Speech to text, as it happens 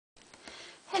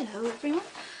Hello everyone,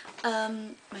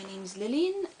 my name's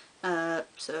Lillian,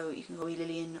 so you can call me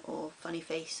Lillian or Funny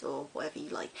Face or whatever you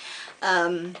like,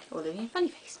 or Lillian Funny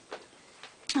Face.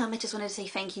 I just wanted to say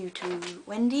thank you to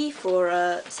Wendy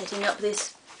for setting up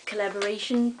this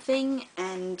collaboration thing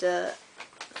and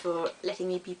for letting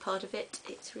me be part of it.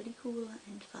 It's really cool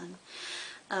and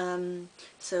fun.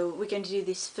 So we're going to do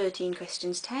this 13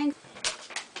 questions tag.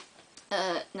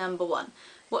 Number 1.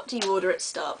 What do you order at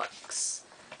Starbucks?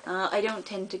 I don't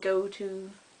tend to go to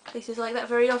places like that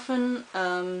very often.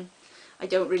 I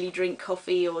don't really drink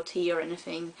coffee or tea or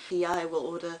anything. Yeah, I will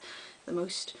order the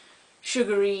most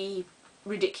sugary,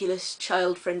 ridiculous,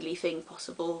 child-friendly thing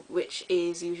possible, which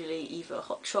is usually either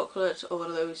hot chocolate or one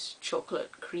of those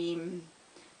chocolate cream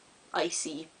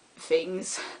icy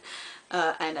things.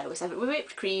 And I always have it with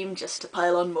whipped cream just to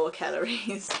pile on more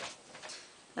calories.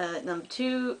 Number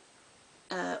 2.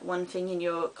 One thing in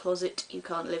your closet you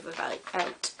can't live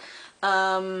without.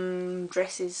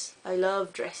 Dresses. I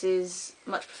love dresses.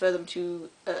 Much prefer them to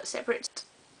separate.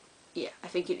 Yeah, I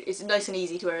think it's nice and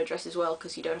easy to wear a dress as well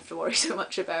because you don't have to worry so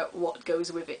much about what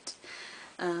goes with it.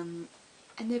 And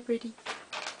they're pretty.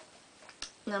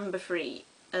 Number 3.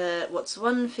 What's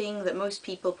one thing that most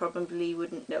people probably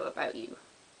wouldn't know about you?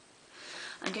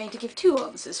 I'm going to give 2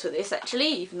 answers for this actually,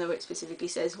 even though it specifically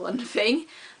says one thing.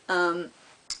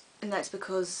 And that's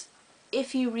because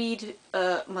if you read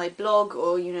my blog,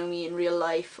 or you know me in real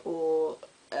life, or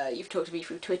you've talked to me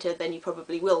through Twitter, then you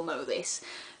probably will know this.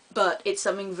 But it's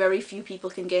something very few people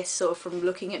can guess sort of from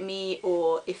looking at me,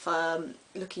 or if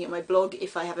looking at my blog,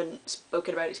 if I haven't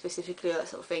spoken about it specifically, or that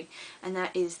sort of thing. And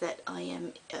that is that I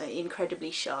am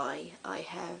incredibly shy. I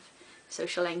have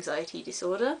social anxiety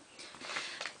disorder.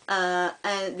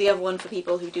 And the other one for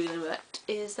people who do know that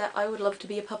is that I would love to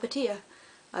be a puppeteer.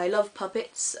 I love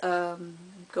puppets, got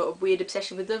a weird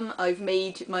obsession with them. I've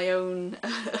made my own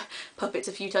puppets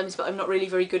a few times, but I'm not really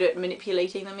very good at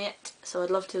manipulating them yet, so I'd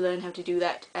love to learn how to do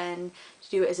that, and to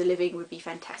do it as a living would be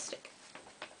fantastic.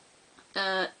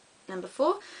 Number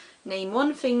 4, name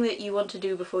one thing that you want to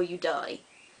do before you die.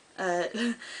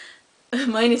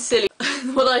 Mine is silly.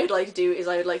 What I would like to do is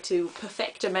I would like to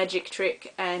perfect a magic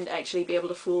trick and actually be able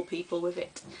to fool people with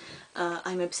it.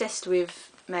 I'm obsessed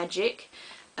with magic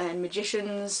and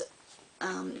magicians,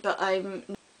 but I'm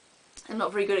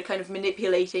not very good at kind of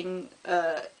manipulating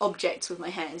objects with my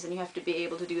hands, and you have to be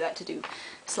able to do that to do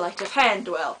sleight of hand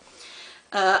well.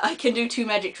 I can do 2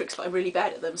 magic tricks, but I'm really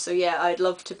bad at them, so yeah, I'd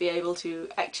love to be able to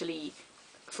actually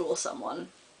fool someone.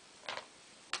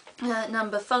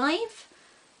 Number 5.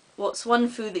 What's one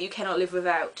food that you cannot live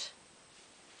without?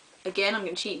 Again, I'm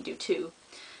going to cheat and do 2,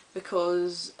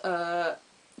 because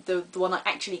the one I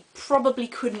actually probably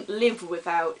couldn't live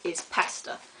without is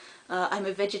pasta. I'm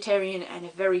a vegetarian and a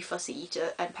very fussy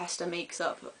eater, and pasta makes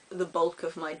up the bulk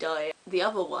of my diet. The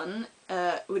other one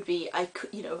would be,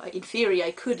 in theory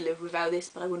I could live without this,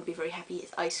 but I wouldn't be very happy,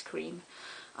 is ice cream.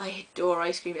 I adore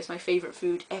ice cream, it's my favourite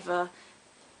food ever.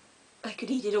 I could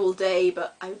eat it all day,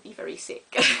 but I would be very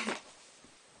sick.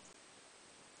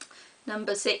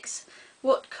 Number 6.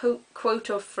 What quote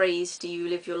or phrase do you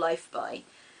live your life by?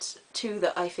 2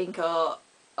 that I think are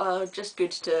just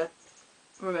good to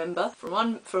remember.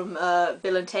 From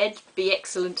Bill and Ted, be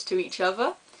excellent to each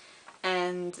other,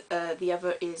 and the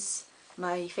other is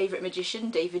my favourite magician,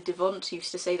 David Devont,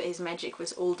 used to say that his magic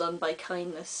was all done by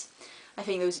kindness. I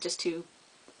think those are just two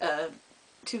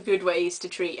good ways to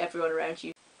treat everyone around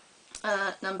you.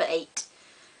 Number 8.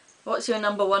 What's your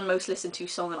number 1 most listened to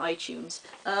song on iTunes?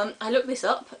 I looked this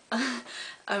up.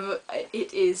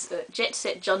 It is Jet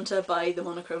Set Junta by the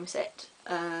Monochrome Set.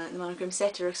 The Monochrome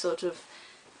Set are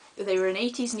they were an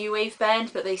 80s new wave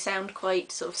band, but they sound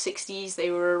quite sort of 60s. They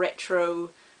were a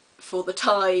retro for the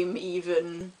time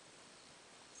even.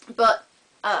 But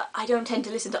I don't tend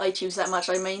to listen to iTunes that much.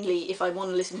 I mainly, if I want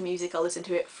to listen to music, I'll listen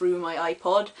to it through my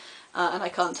iPod. And I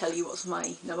can't tell you what's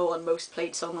my number 1 most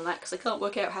played song on that because I can't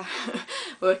work out how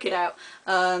work it out.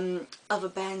 Other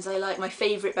bands I like, my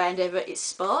favourite band ever is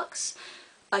Sparks.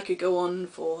 I could go on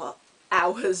for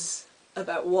hours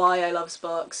about why I love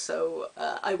Sparks, so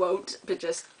I won't, but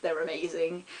just they're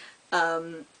amazing.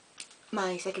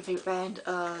 My second favourite band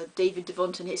are David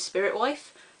Devont and his Spirit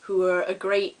Wife, who are a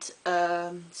great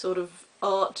sort of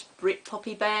art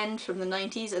Britpoppy band from the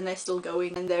 90s, and they're still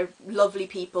going, and they're lovely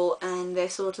people, and they're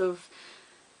sort of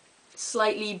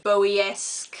slightly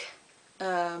Bowie-esque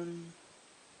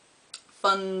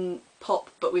fun pop,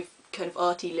 but with kind of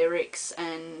arty lyrics.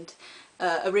 And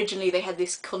originally they had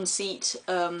this conceit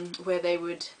where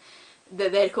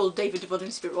they're called David Devont and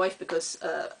his Spirit Wife because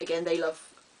again they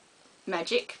love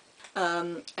magic,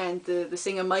 and the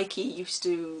singer Mikey used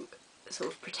to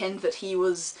sort of pretend that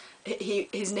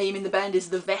his name in the band is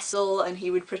The Vessel, and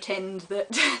he would pretend that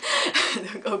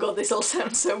oh god, this all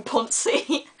sounds so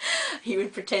poncy. He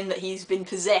would pretend that he's been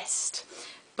possessed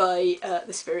by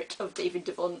the spirit of David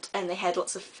Devont, and they had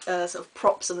lots of sort of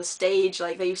props on the stage.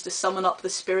 Like, they used to summon up the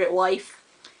spirit wife,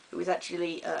 who was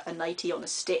actually a nightie on a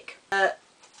stick.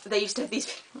 They used to have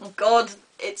these, oh god,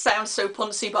 it sounds so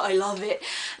poncy, but I love it.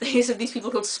 They used to have these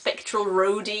people called spectral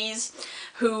roadies,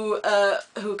 who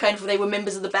kind of, they were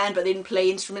members of the band but they didn't play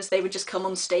instruments. They would just come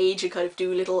on stage and kind of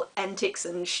do little antics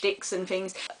and shticks and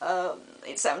things.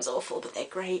 It sounds awful, but they're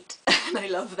great, and I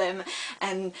love them.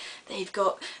 And they've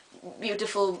got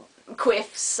beautiful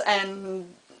quiffs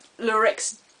and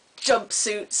lurex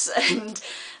jumpsuits and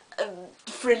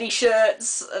frilly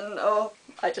shirts, and oh,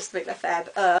 I just think they're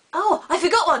fab. Oh, I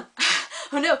forgot one!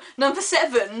 Oh no, number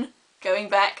 7, going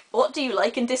back. What do you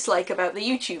like and dislike about the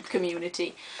YouTube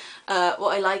community?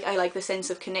 What I like the sense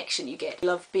of connection you get. I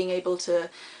love being able to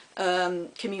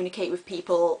communicate with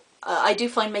people. I do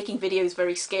find making videos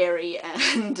very scary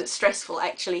and stressful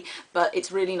actually, but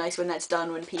it's really nice when that's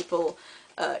done, when people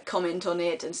comment on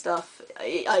it and stuff.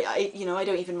 You know, I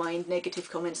don't even mind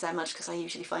negative comments that much because I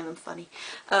usually find them funny.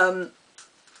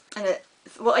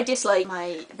 What I dislike,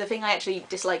 the thing I actually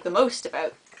dislike the most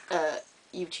about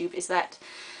YouTube is that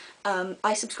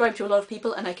I subscribe to a lot of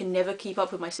people and I can never keep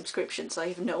up with my subscriptions. I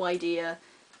have no idea,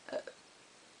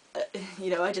 you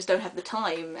know, I just don't have the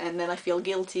time, and then I feel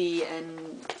guilty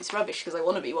and it's rubbish because I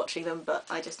want to be watching them, but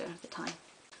I just don't have the time.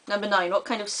 Number 9, what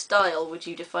kind of style would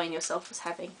you define yourself as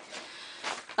having?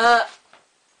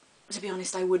 To be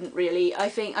honest, I wouldn't really. I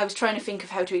think I was trying to think of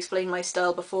how to explain my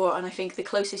style before, and I think the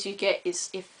closest you get is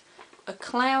if a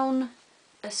clown,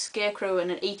 a scarecrow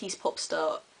and an 80s pop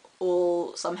star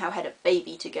all somehow had a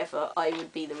baby together, I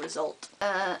would be the result.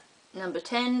 Number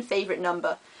 10, favourite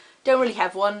number. Don't really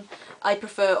have one. I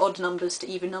prefer odd numbers to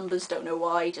even numbers, don't know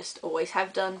why, just always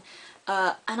have done.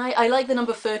 And I like the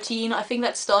number 13. I think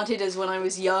that started as when I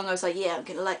was young. I was like, yeah, I'm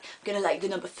gonna like the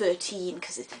number 13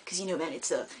 because you know, man,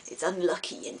 it's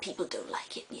unlucky and people don't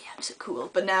like it. Yeah, I'm so cool.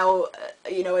 But now,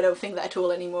 you know, I don't think that at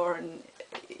all anymore, and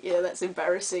yeah, that's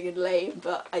embarrassing and lame.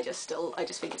 But I just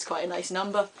think it's quite a nice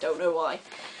number. Don't know why.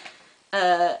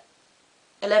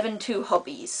 11, 2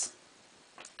 hobbies.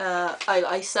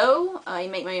 I sew. I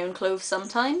make my own clothes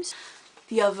sometimes.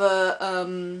 The other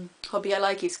hobby I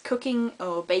like is cooking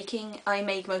or baking. I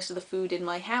make most of the food in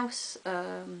my house,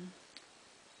 and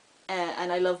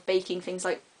I love baking. Things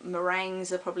like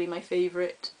meringues are probably my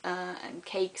favourite, and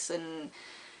cakes and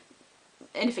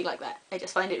anything like that. I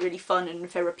just find it really fun and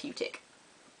therapeutic.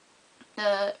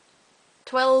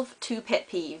 12, 2 pet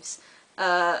peeves.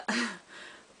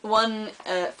 1,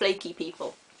 flaky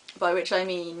people, by which I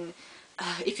mean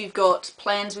if you've got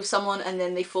plans with someone and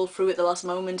then they fall through at the last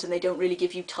moment and they don't really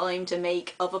give you time to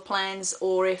make other plans,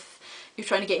 or if you're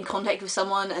trying to get in contact with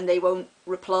someone and they won't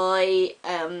reply.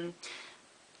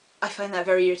 I find that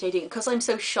very irritating. Because I'm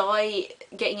so shy,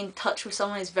 getting in touch with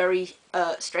someone is very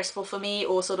stressful for me,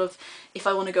 or sort of, if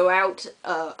I want to go out,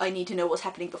 I need to know what's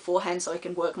happening beforehand so I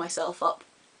can work myself up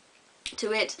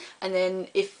to it, and then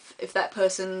if that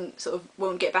person sort of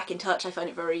won't get back in touch, I find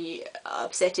it very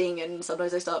upsetting, and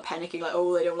sometimes I start panicking, like,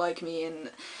 oh, they don't like me. And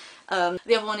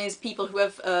the other one is people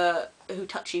who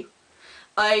touch you.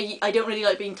 I don't really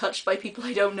like being touched by people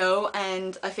I don't know,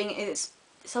 and I think it's,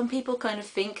 some people kind of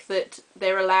think that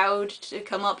they're allowed to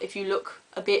come up if you look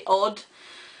a bit odd.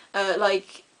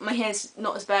 Like, my hair's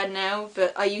not as bad now,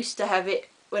 but I used to have it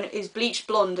when it was bleached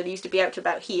blonde and it used to be out to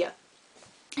about here.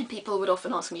 And people would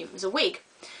often ask me if it was a wig,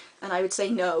 and I would say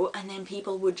no, and then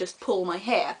people would just pull my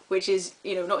hair, which is,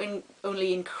 you know, not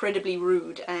only incredibly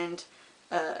rude and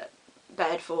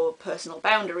bad for personal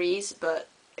boundaries, but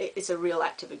it's a real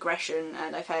act of aggression.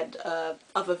 And I've had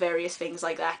other various things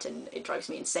like that, and it drives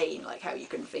me insane, like how you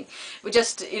can think, but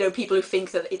just, you know, people who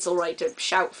think that it's alright to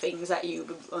shout things at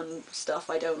you on stuff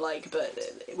I don't like, but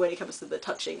when it comes to the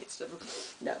touching, it's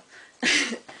no.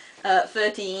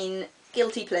 13,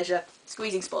 guilty pleasure,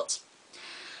 squeezing spots.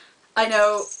 I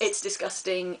know it's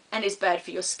disgusting and it's bad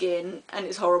for your skin and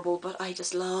it's horrible, but I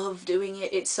just love doing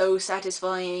it. It's so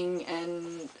satisfying,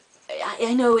 and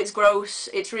I know it's gross,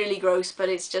 it's really gross, but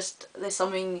it's just, there's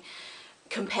something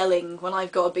compelling when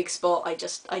I've got a big spot.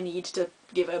 I need to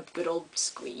give a good old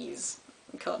squeeze.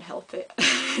 I can't help it.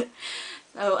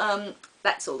 So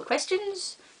that's all the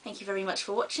questions. Thank you very much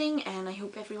for watching, and I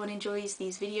hope everyone enjoys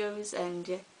these videos,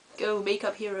 and go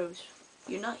makeup heroes.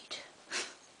 Unite.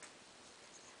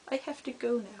 I have to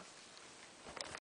go now.